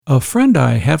A friend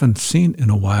I haven't seen in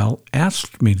a while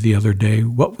asked me the other day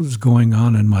what was going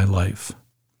on in my life.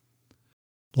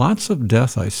 Lots of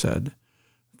death, I said,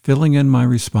 filling in my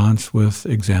response with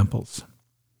examples.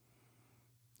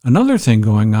 Another thing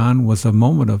going on was a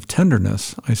moment of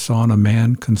tenderness I saw in a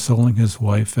man consoling his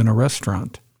wife in a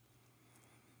restaurant.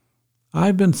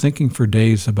 I've been thinking for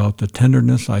days about the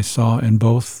tenderness I saw in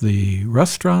both the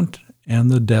restaurant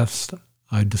and the deaths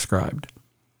I described.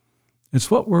 It's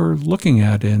what we're looking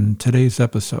at in today's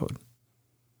episode.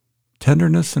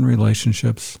 Tenderness in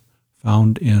relationships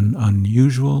found in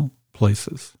unusual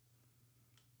places.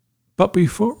 But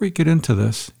before we get into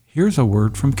this, here's a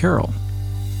word from Carol.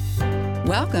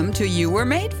 Welcome to You Were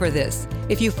Made for This.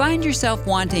 If you find yourself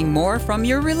wanting more from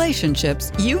your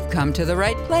relationships, you've come to the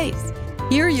right place.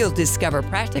 Here you'll discover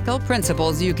practical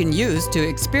principles you can use to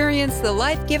experience the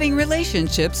life-giving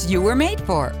relationships you were made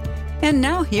for. And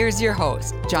now here's your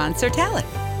host, John Sertalik.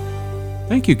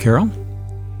 Thank you, Carol.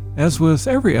 As with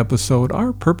every episode,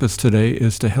 our purpose today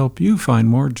is to help you find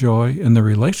more joy in the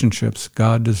relationships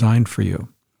God designed for you.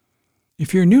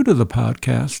 If you're new to the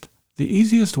podcast, the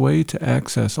easiest way to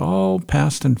access all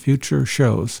past and future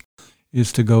shows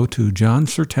is to go to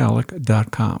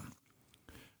johnsertalik.com.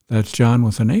 That's John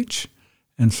with an H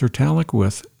and Sertalik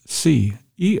with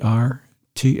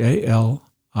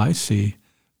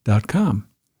CERTALIC.com.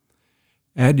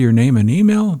 Add your name and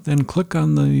email, then click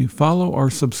on the follow or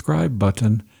subscribe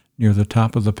button near the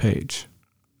top of the page.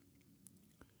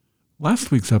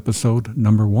 Last week's episode,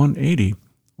 number 180,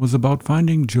 was about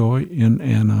finding joy in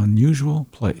an unusual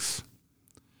place.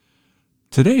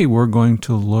 Today we're going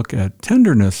to look at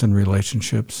tenderness in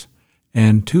relationships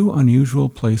and two unusual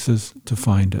places to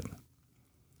find it.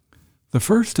 The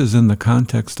first is in the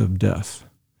context of death.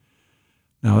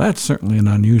 Now that's certainly an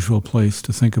unusual place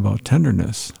to think about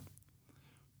tenderness.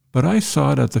 But I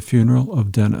saw it at the funeral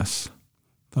of Dennis,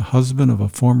 the husband of a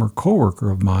former coworker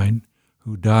of mine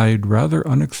who died rather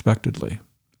unexpectedly.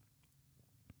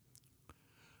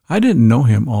 I didn't know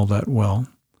him all that well,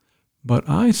 but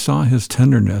I saw his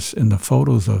tenderness in the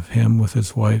photos of him with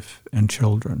his wife and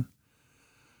children.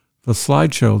 The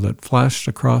slideshow that flashed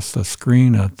across the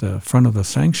screen at the front of the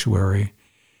sanctuary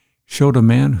showed a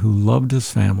man who loved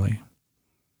his family.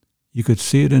 You could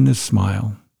see it in his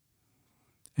smile.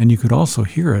 And you could also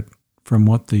hear it from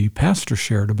what the pastor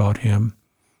shared about him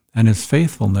and his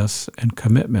faithfulness and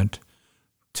commitment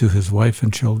to his wife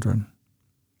and children.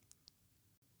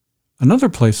 Another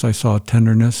place I saw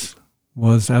tenderness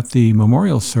was at the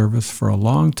memorial service for a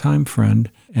longtime friend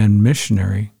and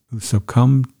missionary who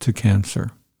succumbed to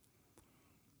cancer.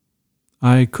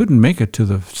 I couldn't make it to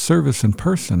the service in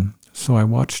person, so I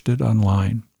watched it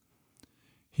online.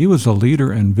 He was a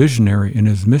leader and visionary in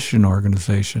his mission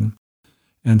organization,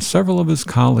 and several of his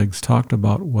colleagues talked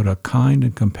about what a kind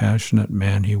and compassionate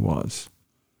man he was.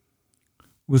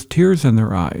 With tears in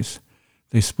their eyes,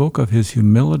 they spoke of his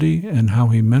humility and how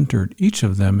he mentored each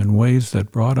of them in ways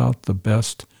that brought out the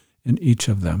best in each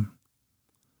of them.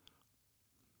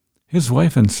 His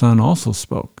wife and son also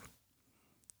spoke.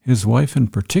 His wife in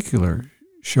particular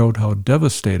showed how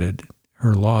devastated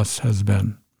her loss has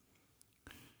been.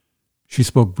 She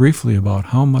spoke briefly about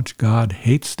how much God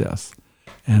hates death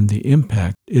and the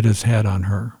impact it has had on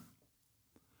her.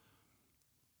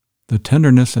 The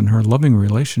tenderness in her loving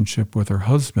relationship with her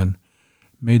husband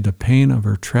made the pain of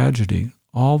her tragedy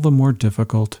all the more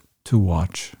difficult to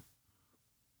watch.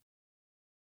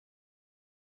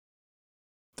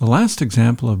 The last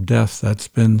example of death that's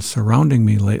been surrounding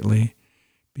me lately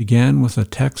began with a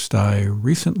text I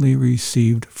recently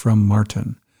received from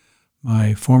Martin,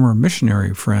 my former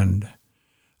missionary friend.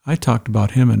 I talked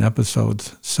about him in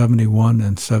episodes 71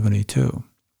 and 72.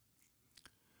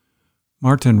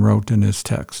 Martin wrote in his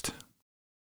text,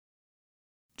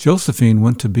 Josephine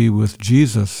went to be with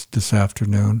Jesus this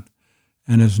afternoon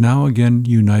and is now again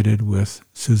united with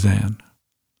Suzanne.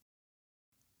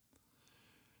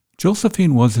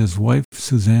 Josephine was his wife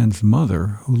Suzanne's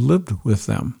mother who lived with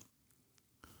them.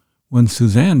 When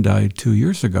Suzanne died 2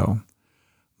 years ago,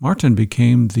 Martin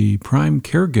became the prime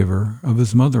caregiver of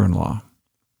his mother-in-law.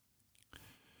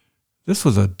 This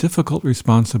was a difficult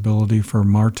responsibility for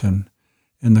Martin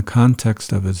in the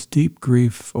context of his deep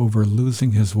grief over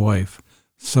losing his wife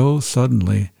so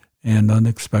suddenly and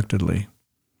unexpectedly.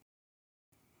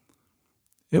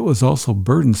 It was also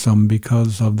burdensome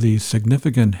because of the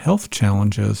significant health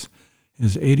challenges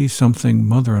his 80-something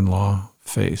mother-in-law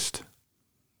faced.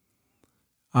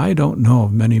 I don't know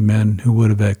of many men who would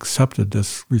have accepted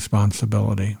this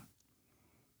responsibility.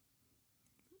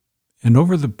 And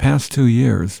over the past 2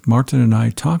 years, Martin and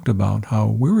I talked about how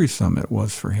wearisome it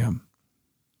was for him.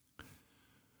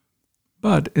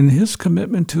 But in his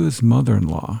commitment to his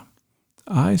mother-in-law,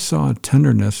 I saw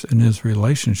tenderness in his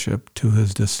relationship to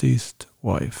his deceased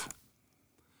wife.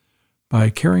 By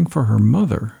caring for her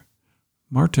mother,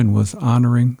 Martin was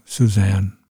honoring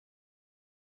Suzanne.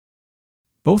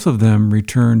 Both of them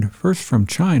returned first from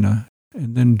China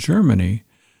and then Germany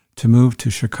to move to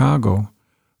Chicago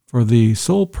for the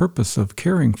sole purpose of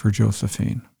caring for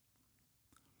Josephine.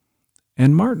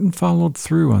 And Martin followed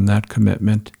through on that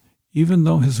commitment, even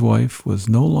though his wife was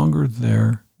no longer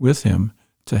there with him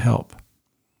to help.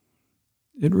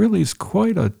 It really is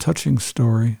quite a touching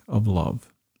story of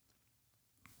love.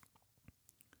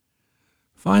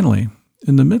 Finally,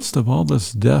 in the midst of all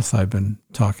this death I've been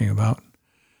talking about,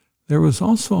 there was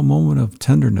also a moment of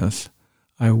tenderness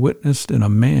I witnessed in a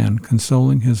man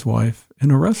consoling his wife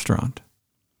in a restaurant.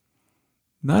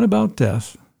 Not about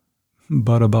death,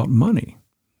 but about money.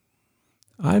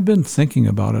 I've been thinking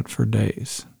about it for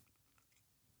days.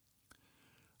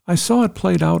 I saw it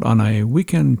played out on a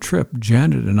weekend trip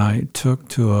Janet and I took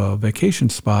to a vacation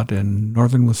spot in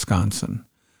northern Wisconsin,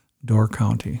 Door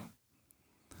County.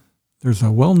 There's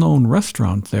a well-known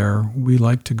restaurant there we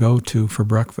like to go to for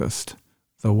breakfast,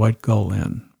 the White Gull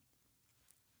Inn.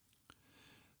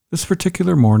 This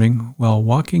particular morning, while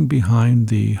walking behind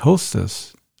the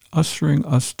hostess ushering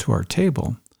us to our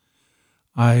table,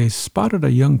 I spotted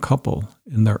a young couple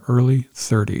in their early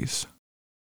 30s.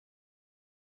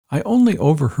 I only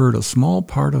overheard a small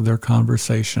part of their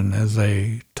conversation as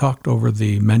they talked over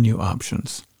the menu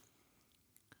options.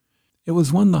 It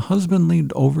was when the husband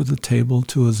leaned over the table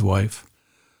to his wife,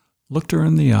 looked her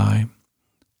in the eye,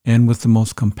 and with the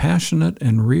most compassionate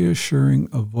and reassuring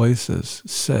of voices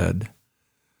said,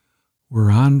 "We're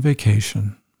on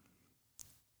vacation."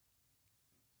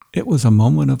 It was a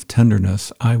moment of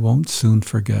tenderness I won't soon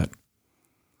forget.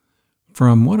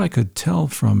 From what I could tell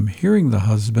from hearing the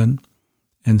husband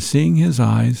and seeing his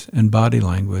eyes and body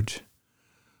language,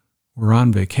 "We're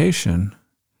on vacation"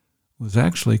 was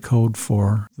actually code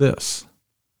for this.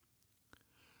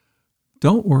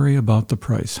 Don't worry about the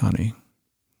price, honey.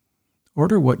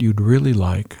 Order what you'd really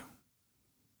like.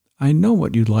 I know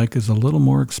what you'd like is a little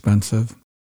more expensive,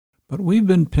 but we've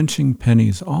been pinching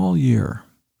pennies all year.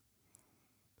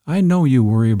 I know you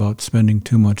worry about spending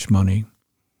too much money,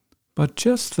 but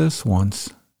just this once,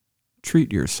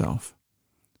 treat yourself.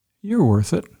 You're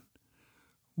worth it.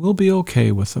 We'll be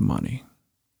okay with the money.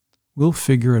 We'll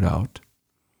figure it out.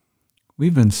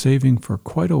 We've been saving for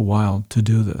quite a while to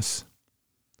do this.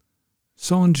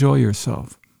 So enjoy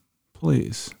yourself,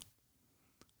 please.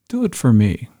 Do it for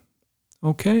me,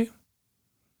 okay?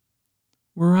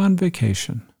 We're on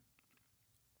vacation.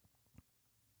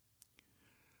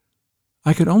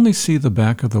 I could only see the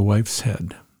back of the wife's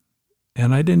head,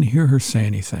 and I didn't hear her say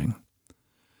anything.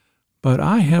 But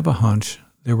I have a hunch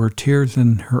there were tears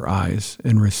in her eyes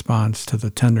in response to the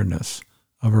tenderness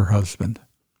of her husband.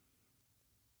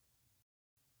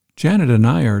 Janet and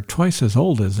I are twice as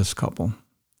old as this couple,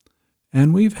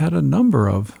 and we've had a number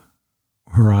of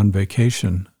 "we're on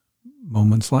vacation"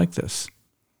 moments like this,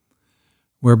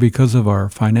 where because of our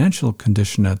financial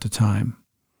condition at the time,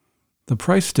 the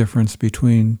price difference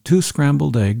between 2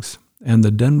 scrambled eggs and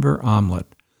the Denver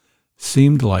omelet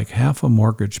seemed like half a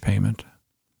mortgage payment.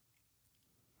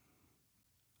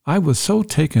 I was so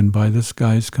taken by this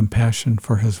guy's compassion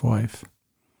for his wife.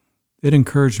 It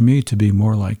encouraged me to be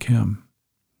more like him.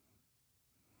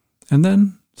 And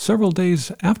then, several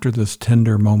days after this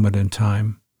tender moment in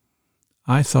time,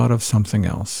 I thought of something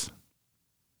else.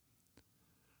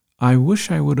 I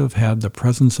wish I would have had the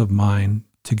presence of mind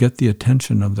to get the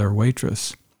attention of their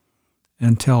waitress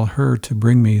and tell her to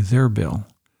bring me their bill,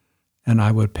 and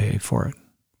I would pay for it.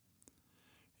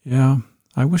 Yeah,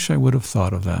 I wish I would have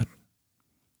thought of that.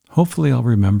 Hopefully I'll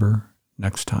remember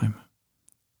next time.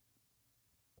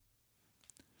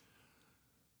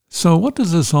 So what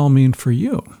does this all mean for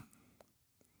you?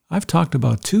 I've talked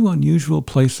about 2 unusual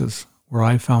places where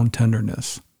I found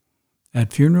tenderness,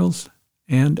 at funerals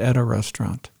and at a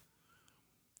restaurant.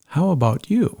 How about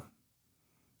you?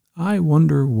 I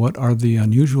wonder what are the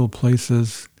unusual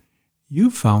places you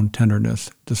found tenderness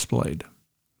displayed.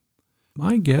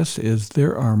 My guess is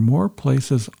there are more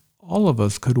places all of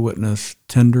us could witness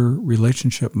tender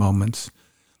relationship moments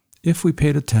if we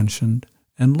paid attention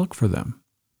and looked for them.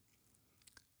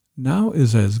 Now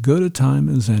is as good a time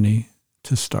as any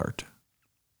to start.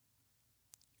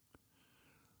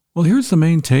 Well, here's the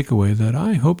main takeaway that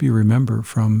I hope you remember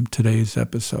from today's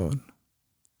episode.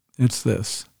 It's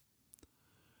this.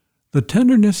 The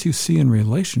tenderness you see in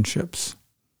relationships,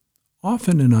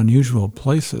 often in unusual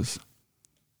places,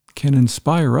 can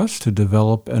inspire us to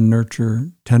develop and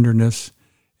nurture tenderness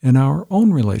in our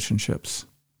own relationships.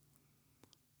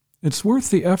 It's worth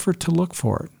the effort to look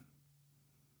for it,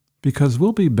 because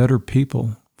we'll be better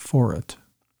people for it.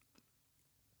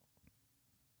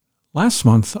 Last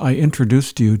month, I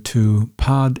introduced you to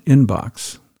Pod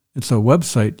Inbox. It's a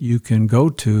website you can go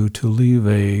to leave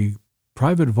a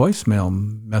private voicemail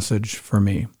message for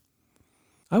me.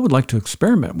 I would like to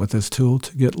experiment with this tool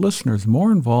to get listeners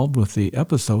more involved with the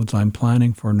episodes I'm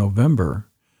planning for November,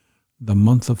 the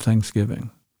month of Thanksgiving.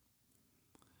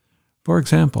 For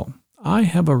example, I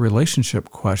have a relationship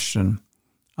question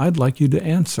I'd like you to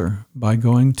answer by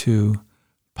going to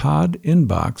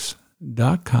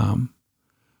podinbox.com/John.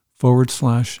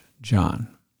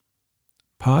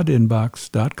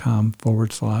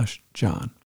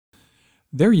 podinbox.com/John.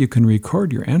 There you can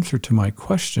record your answer to my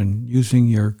question using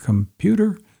your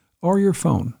computer or your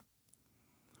phone.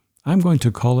 I'm going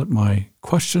to call it my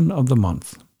Question of the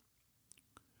Month.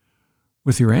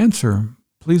 With your answer,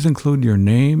 please include your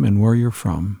name and where you're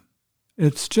from.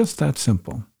 It's just that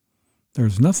simple.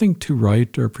 There's nothing to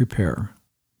write or prepare.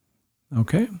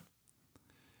 Okay?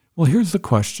 Well, here's the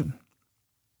question.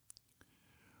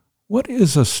 What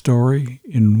is a story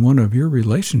in one of your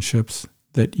relationships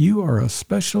that you are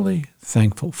especially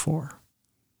thankful for?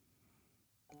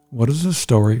 What is a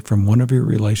story from one of your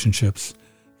relationships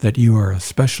that you are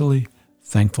especially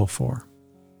thankful for?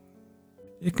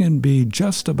 It can be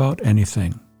just about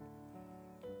anything.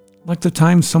 Like the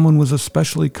time someone was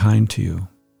especially kind to you,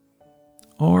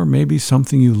 or maybe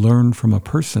something you learned from a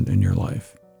person in your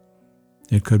life.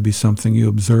 It could be something you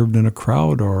observed in a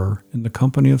crowd or in the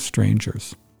company of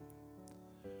strangers.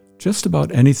 Just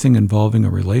about anything involving a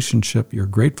relationship you're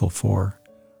grateful for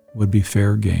would be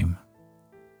fair game.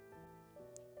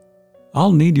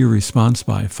 I'll need your response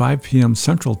by 5 p.m.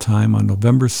 Central Time on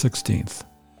November 16th.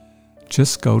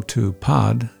 Just go to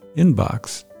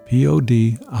podinbox,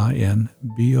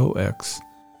 podinbox,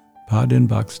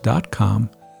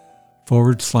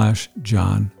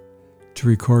 podinbox.com/John to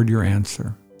record your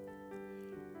answer.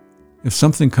 If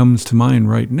something comes to mind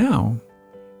right now,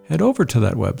 head over to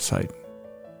that website,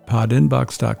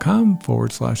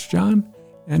 podinbox.com/John,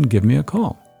 and give me a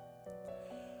call.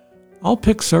 I'll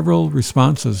pick several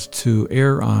responses to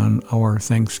air on our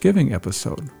Thanksgiving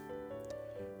episode.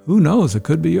 Who knows, it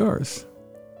could be yours.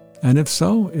 And if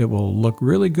so, it will look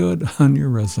really good on your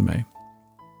resume.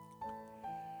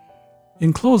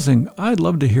 In closing, I'd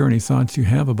love to hear any thoughts you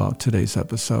have about today's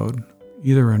episode,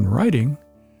 either in writing,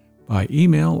 by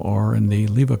email, or in the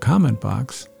leave a comment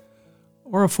box,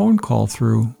 or a phone call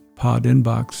through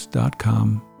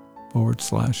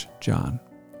podinbox.com/John.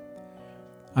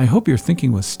 I hope your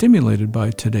thinking was stimulated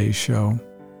by today's show,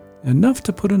 enough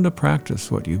to put into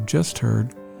practice what you've just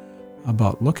heard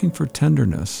about looking for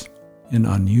tenderness in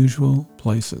unusual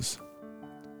places.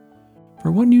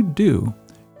 For when you do,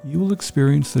 you will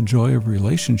experience the joy of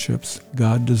relationships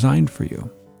God designed for you.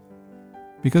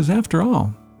 Because after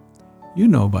all, you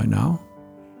know by now,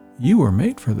 you were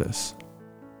made for this.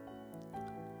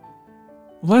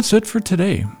 Well, that's it for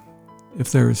today.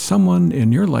 If there is someone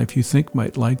in your life you think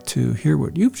might like to hear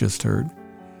what you've just heard,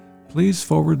 please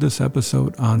forward this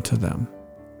episode on to them.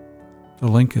 The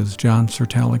link is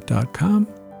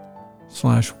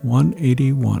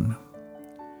johnsertalic.com/181.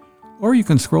 Or you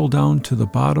can scroll down to the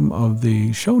bottom of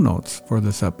the show notes for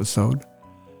this episode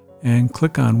and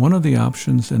click on one of the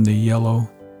options in the yellow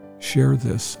Share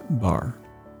This bar.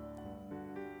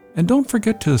 And don't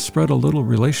forget to spread a little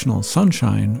relational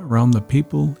sunshine around the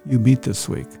people you meet this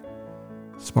week.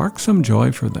 Spark some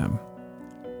joy for them.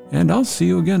 And I'll see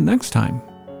you again next time.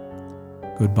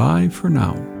 Goodbye for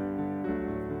now.